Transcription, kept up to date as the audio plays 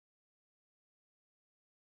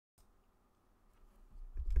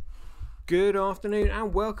Good afternoon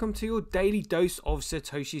and welcome to your daily dose of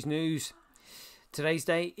Satoshi's news. Today's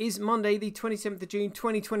day is Monday the 27th of June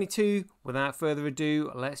 2022. Without further ado,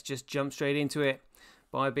 let's just jump straight into it.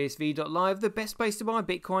 BuyBSV.live, the best place to buy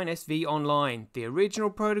Bitcoin SV online, the original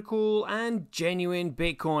protocol and genuine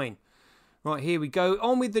Bitcoin. Right, here we go.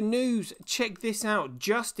 On with the news. Check this out.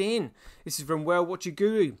 Just in. This is from Whale Watcher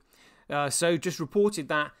Guru. So just reported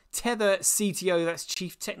that Tether CTO, that's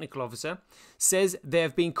Chief Technical Officer, says there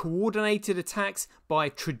have been coordinated attacks by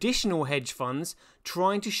traditional hedge funds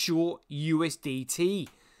trying to short USDT.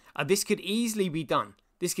 This could easily be done.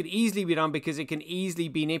 This could easily be done because it can easily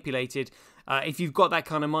be manipulated if you've got that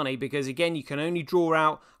kind of money, because again, you can only draw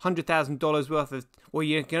out $100,000 worth of, or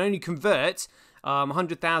you can only convert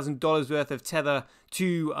 $100,000 worth of Tether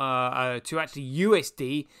to actually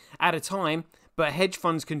USD at a time. But hedge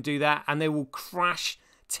funds can do that and they will crash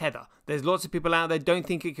Tether. There's lots of people out there don't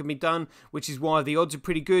think it can be done, which is why the odds are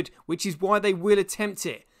pretty good, which is why they will attempt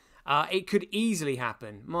it. It could easily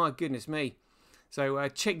happen. My goodness me. So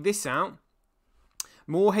check this out.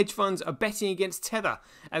 More hedge funds are betting against Tether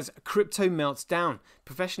as crypto melts down.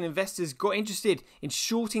 Professional investors got interested in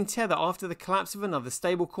shorting Tether after the collapse of another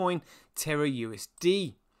stablecoin, Terra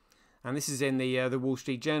USD. And this is in the Wall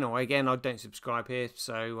Street Journal. Again, I don't subscribe here,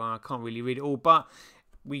 so I can't really read it all. But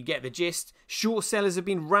we get the gist. Short sellers have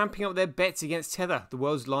been ramping up their bets against Tether, the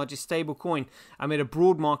world's largest stablecoin, amid a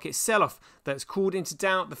broad market sell-off that's called into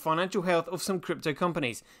doubt the financial health of some crypto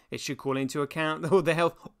companies. It should call into account the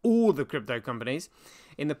health of all the crypto companies.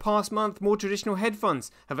 In the past month, more traditional hedge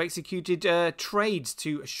funds have executed trades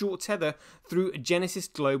to short Tether through Genesis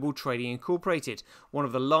Global Trading Incorporated, one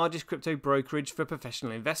of the largest crypto brokerage for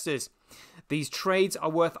professional investors. These trades are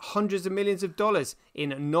worth hundreds of millions of dollars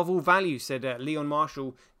in novel value, said Leon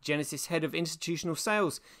Marshall, Genesis head of institutional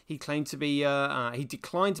sales. He claimed to be, he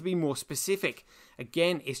declined to be more specific.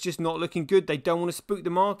 Again, it's just not looking good. They don't want to spook the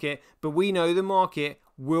market, but we know the market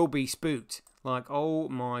will be spooked. Like, oh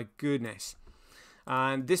my goodness.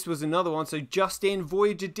 And this was another one. So just in,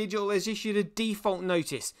 Voyager Digital has issued a default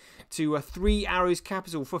notice to 3 Arrows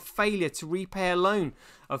Capital for failure to repay a loan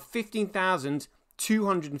of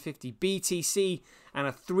 15,250 BTC and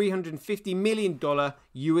a $350 million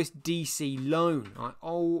USDC loan. Like,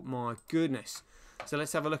 oh my goodness. So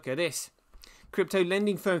let's have a look at this. Crypto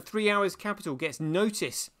lending firm 3 Arrows Capital gets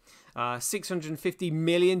notice. $650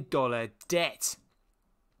 million debt.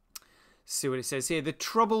 See what it says here. The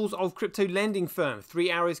troubles of crypto lending firm 3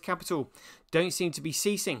 Arrows Capital don't seem to be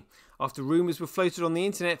ceasing. After rumours were floated on the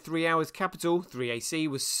internet, 3 Arrows Capital, 3AC,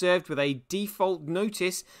 was served with a default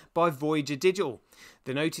notice by Voyager Digital.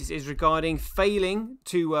 The notice is regarding failing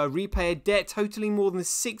to repay a debt totaling more than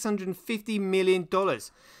 $650 million.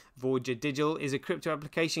 Voyager Digital is a crypto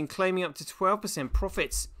application claiming up to 12%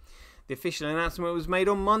 profits. The official announcement was made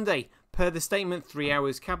on Monday. Per the statement, 3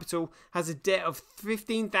 Arrows Capital has a debt of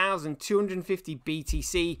 15,250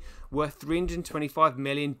 BTC, worth $325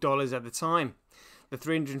 million at the time. The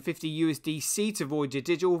 350 USDC to Voyager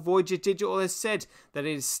Digital has said that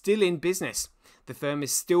it is still in business. The firm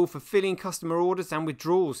is still fulfilling customer orders and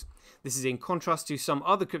withdrawals. This is in contrast to some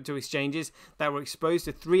other crypto exchanges that were exposed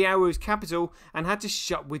to 3 Arrows Capital and had to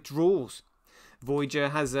shut withdrawals. Voyager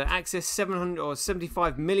has accessed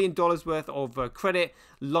 $775 million worth of credit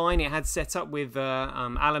line it had set up with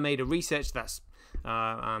Alameda Research, that's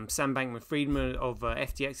Sam Bankman-Friedman of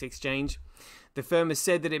FTX Exchange. The firm has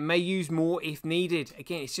said that it may use more if needed.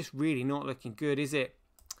 Again, it's just really not looking good, is it?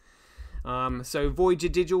 So Voyager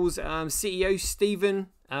Digital's CEO Stephen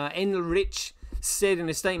Enrich said in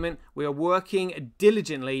a statement, "We are working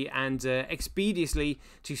diligently and expeditiously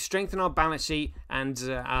to strengthen our balance sheet and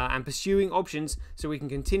pursuing options so we can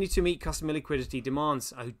continue to meet customer liquidity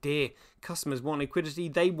demands." Oh dear, customers want liquidity,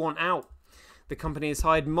 they want out. The company has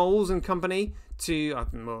hired Moles and Company to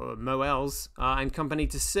Moels and Company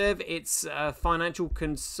to serve its financial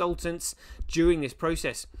consultants during this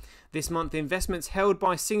process. This month, investments held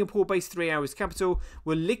by Singapore-based 3 Arrows Capital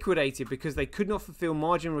were liquidated because they could not fulfill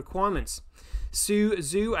margin requirements. Sue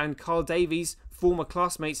Zhu and Carl Davies, former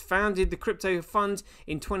classmates, founded the crypto fund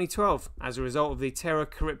in 2012. As a result of the Terra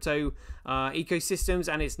crypto ecosystems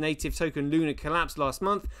and its native token Luna collapse last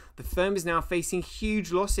month, the firm is now facing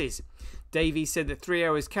huge losses. Davies said that 3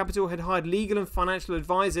 Arrows Capital had hired legal and financial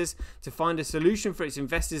advisors to find a solution for its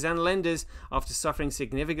investors and lenders after suffering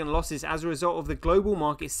significant losses as a result of the global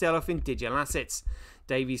market sell-off in digital assets.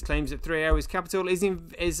 Davies claims that 3 Arrows Capital is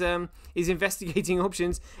investigating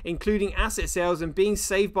options, including asset sales and being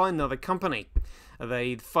saved by another company.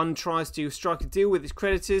 The fund tries to strike a deal with its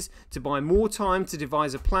creditors to buy more time to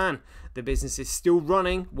devise a plan. The business is still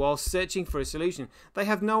running while searching for a solution. They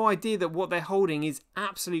have no idea that what they're holding is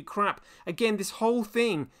absolute crap. Again, this whole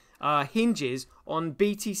thing hinges on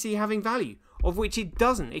BTC having value, of which it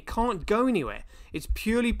doesn't. It can't go anywhere. It's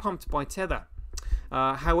purely pumped by Tether.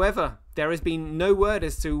 However, there has been no word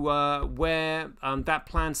as to where that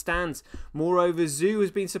plan stands. Moreover, Zhu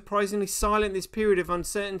has been surprisingly silent this period of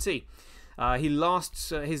uncertainty. His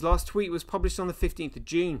last tweet was published on the 15th of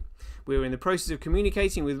June. We are in the process of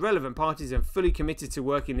communicating with relevant parties and fully committed to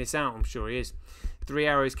working this out. I'm sure he is. 3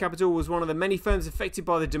 Arrows Capital was one of the many firms affected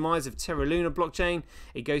by the demise of Terra Luna blockchain.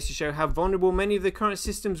 It goes to show how vulnerable many of the current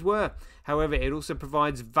systems were. However, it also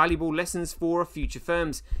provides valuable lessons for future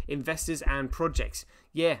firms, investors, and projects.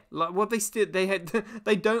 Yeah, like what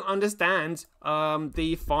they don't understand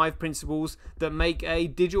the 5 principles that make a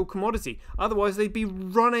digital commodity. Otherwise, they'd be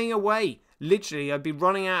running away. Literally, I'd be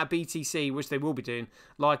running out of BTC, which they will be doing,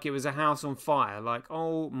 like it was a house on fire. Like,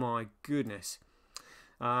 oh my goodness.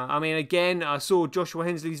 I mean, again, I saw Joshua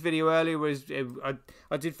Hensley's video earlier.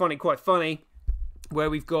 I did find it quite funny, where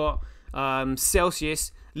we've got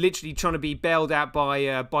Celsius literally trying to be bailed out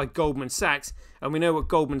by Goldman Sachs. And we know what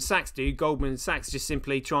Goldman Sachs do. Goldman Sachs just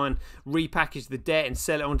simply try and repackage the debt and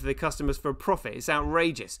sell it onto the customers for a profit. It's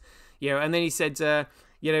outrageous. You know, and then he said,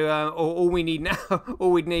 all we need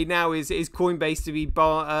now is Coinbase to be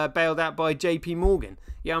bailed out by JP Morgan.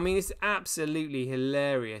 Yeah, I mean, it's absolutely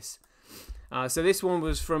hilarious. So this one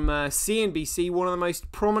was from CNBC, one of the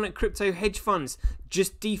most prominent crypto hedge funds,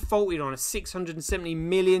 just defaulted on a $670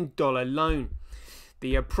 million loan.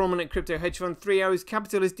 The prominent crypto hedge fund 3 Arrows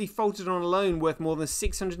Capital has defaulted on a loan worth more than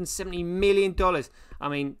 $670 million. I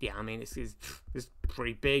mean, yeah, it's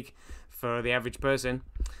pretty big for the average person.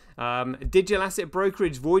 Digital asset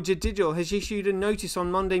brokerage Voyager Digital has issued a notice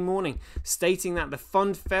on Monday morning stating that the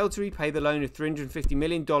fund failed to repay the loan of $350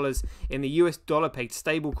 million in the US dollar-pegged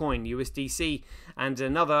stablecoin USDC and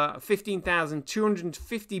another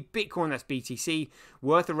 15,250 Bitcoin, that's BTC,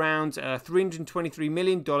 worth around $323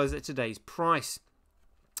 million at today's price.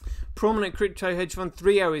 Prominent crypto hedge fund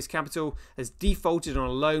 3 Arrows Capital has defaulted on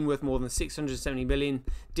a loan worth more than $670 million.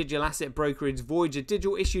 Digital asset brokerage Voyager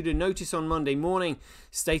Digital issued a notice on Monday morning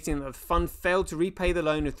stating that the fund failed to repay the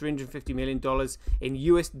loan of $350 million in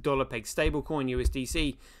US dollar-pegged stablecoin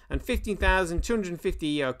USDC and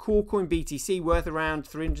 15,250 Corecoin BTC worth around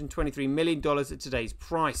 $323 million at today's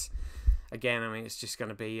price. Again, I mean, it's just going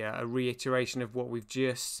to be a reiteration of what we've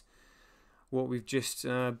just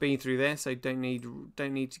been through there, so don't need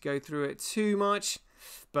to go through it too much.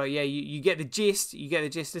 But yeah, you get the gist.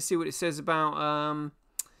 Let's see what it says about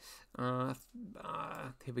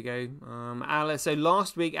here we go. So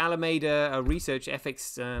last week, Alameda Research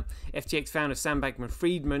FTX founder Sam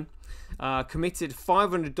Bankman-Friedman committed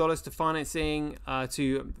 $500 to financing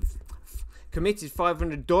committed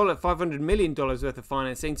 $500 million worth of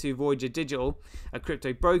financing to Voyager Digital, a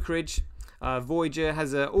crypto brokerage. Voyager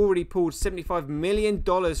has already pulled $75 million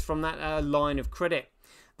from that line of credit.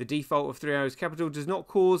 The default of 3 Arrows Capital does not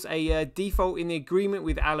cause a default in the agreement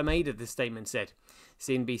with Alameda, the statement said.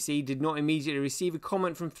 CNBC did not immediately receive a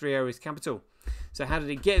comment from 3 Arrows Capital. So how did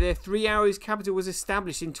it get there? 3 Arrows Capital was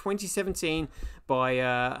established in 2017 by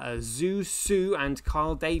Zhu Su and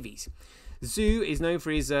Kyle Davies. Zhu is known for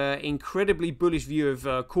his incredibly bullish view of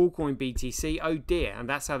Corecoin BTC. Oh dear, and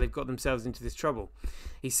that's how they've got themselves into this trouble.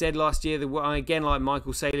 He said last year that, again like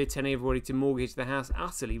Michael Saylor, telling everybody to mortgage the house,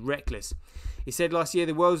 utterly reckless. He said last year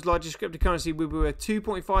the world's largest cryptocurrency would be worth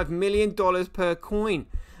 $2.5 million per coin.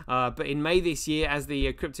 But in May this year, as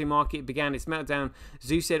the crypto market began its meltdown,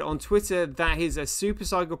 Zhu said on Twitter that his super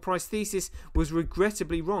cycle price thesis was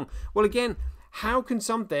regrettably wrong. Well, again, how can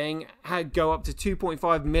something go up to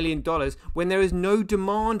 $2.5 million when there is no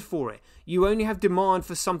demand for it? You only have demand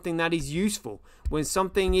for something that is useful. When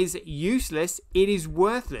something is useless, it is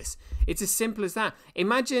worthless. It's as simple as that.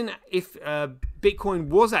 Imagine if Bitcoin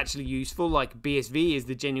was actually useful, like BSV is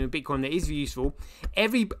the genuine Bitcoin that is useful.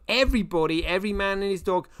 Everybody, every man and his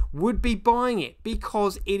dog would be buying it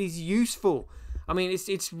because it is useful. I mean,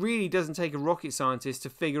 it really doesn't take a rocket scientist to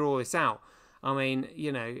figure all this out. I mean,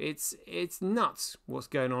 you know, it's nuts what's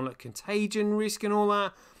going on at contagion risk and all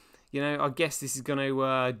that. You know, I guess this is going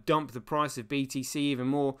to dump the price of BTC even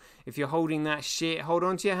more. If you're holding that shit, hold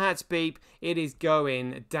on to your hats, beep. It is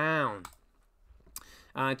going down.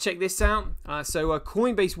 Check this out. So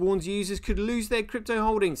Coinbase warns users could lose their crypto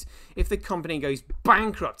holdings if the company goes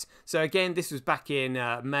bankrupt. So again, this was back in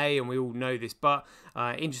May, and we all know this, but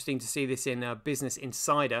interesting to see this in Business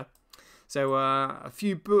Insider. So a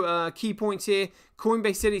few key points here.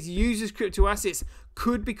 Coinbase said its users' crypto assets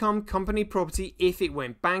could become company property if it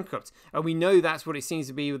went bankrupt. And we know that's what it seems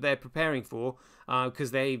to be what they're preparing for,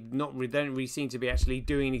 because they don't really seem to be actually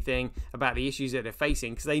doing anything about the issues that they're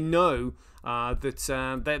facing, because they know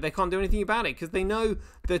that they can't do anything about it, because they know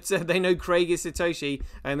that they know Craig is Satoshi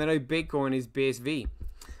and they know Bitcoin is BSV.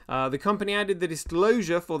 The company added the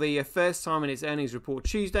disclosure for the first time in its earnings report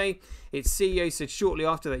Tuesday. Its CEO said shortly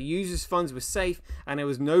after that users' funds were safe and there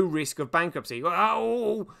was no risk of bankruptcy.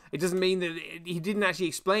 Oh, it doesn't mean that he didn't actually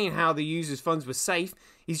explain how the users' funds were safe.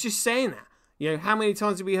 He's just saying that. You know, how many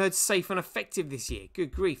times have we heard safe and effective this year?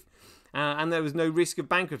 Good grief. And there was no risk of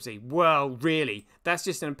bankruptcy. Well, really, that's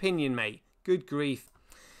just an opinion, mate. Good grief.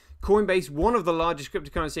 Coinbase, one of the largest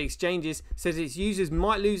cryptocurrency exchanges, says its users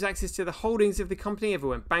might lose access to the holdings if the company ever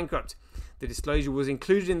went bankrupt. The disclosure was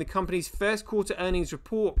included in the company's first quarter earnings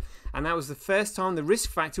report, and that was the first time the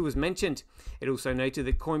risk factor was mentioned. It also noted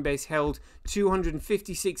that Coinbase held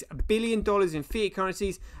 $256 billion in fiat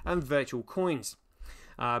currencies and virtual coins.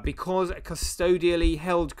 Because custodially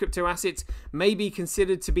held crypto assets may be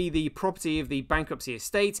considered to be the property of the bankruptcy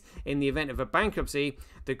estate in the event of a bankruptcy,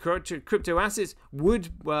 the crypto assets we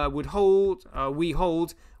hold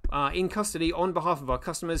in custody on behalf of our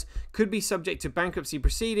customers could be subject to bankruptcy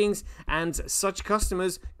proceedings, and such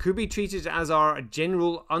customers could be treated as our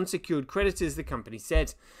general unsecured creditors, the company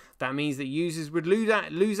said. That means that users would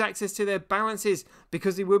lose access to their balances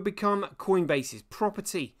because they would become Coinbase's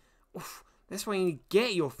property. Oof. That's why you need to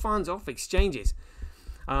get your funds off exchanges.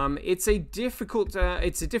 It's a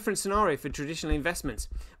different scenario for traditional investments.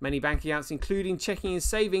 Many bank accounts, including checking and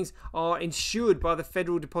savings, are insured by the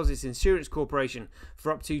Federal Deposits Insurance Corporation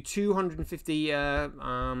for up to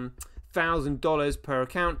 $250,000 per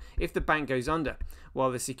account if the bank goes under,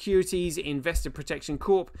 while the Securities Investor Protection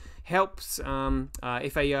Corp helps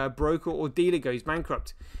if a broker or dealer goes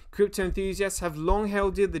bankrupt. Crypto enthusiasts have long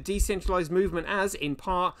held the decentralized movement as, in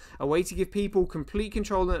part, a way to give people complete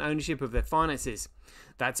control and ownership of their finances.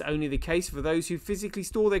 That's only the case for those who physically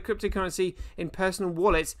store their cryptocurrency in personal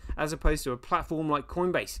wallets as opposed to a platform like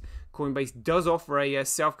Coinbase. Coinbase does offer a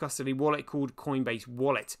self-custody wallet called Coinbase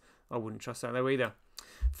Wallet. I wouldn't trust that though either.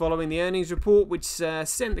 Following the earnings report, which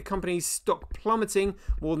sent the company's stock plummeting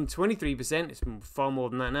more than 23%, it's far more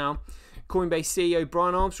than that now, Coinbase CEO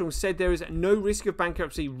Brian Armstrong said there is no risk of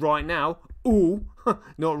bankruptcy right now. Ooh,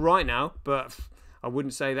 not right now, but I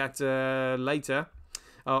wouldn't say that later.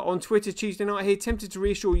 On Twitter Tuesday night, he attempted to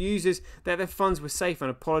reassure users that their funds were safe and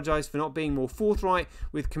apologised for not being more forthright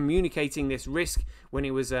with communicating this risk when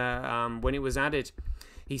it was added.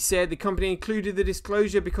 He said the company included the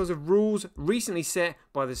disclosure because of rules recently set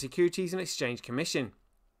by the Securities and Exchange Commission.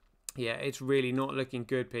 Yeah, it's really not looking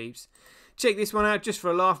good, peeps. Check this one out just for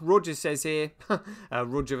a laugh. Roger says here,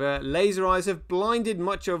 Roger, laser eyes have blinded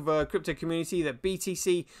much of crypto community that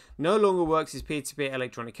BTC no longer works as peer-to-peer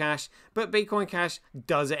electronic cash, but Bitcoin Cash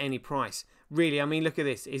does at any price. Really, I mean, look at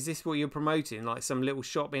this. Is this what you're promoting? Like some little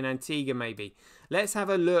shop in Antigua, maybe? Let's have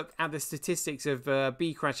a look at the statistics of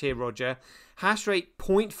Bcrash here, Roger. Hash rate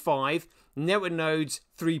 0.5, network nodes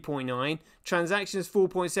 3.9, transactions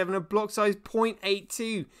 4.7, and block size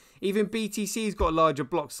 0.82. Even BTC's got a larger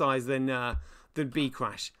block size than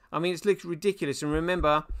Bcrash. I mean, it looks ridiculous. And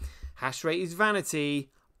remember, hash rate is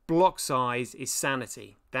vanity, block size is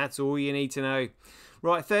sanity. That's all you need to know.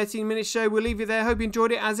 Right, 13-minute show. We'll leave you there. Hope you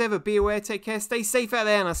enjoyed it. As ever, be aware, take care, stay safe out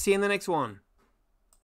there, and I'll see you in the next one.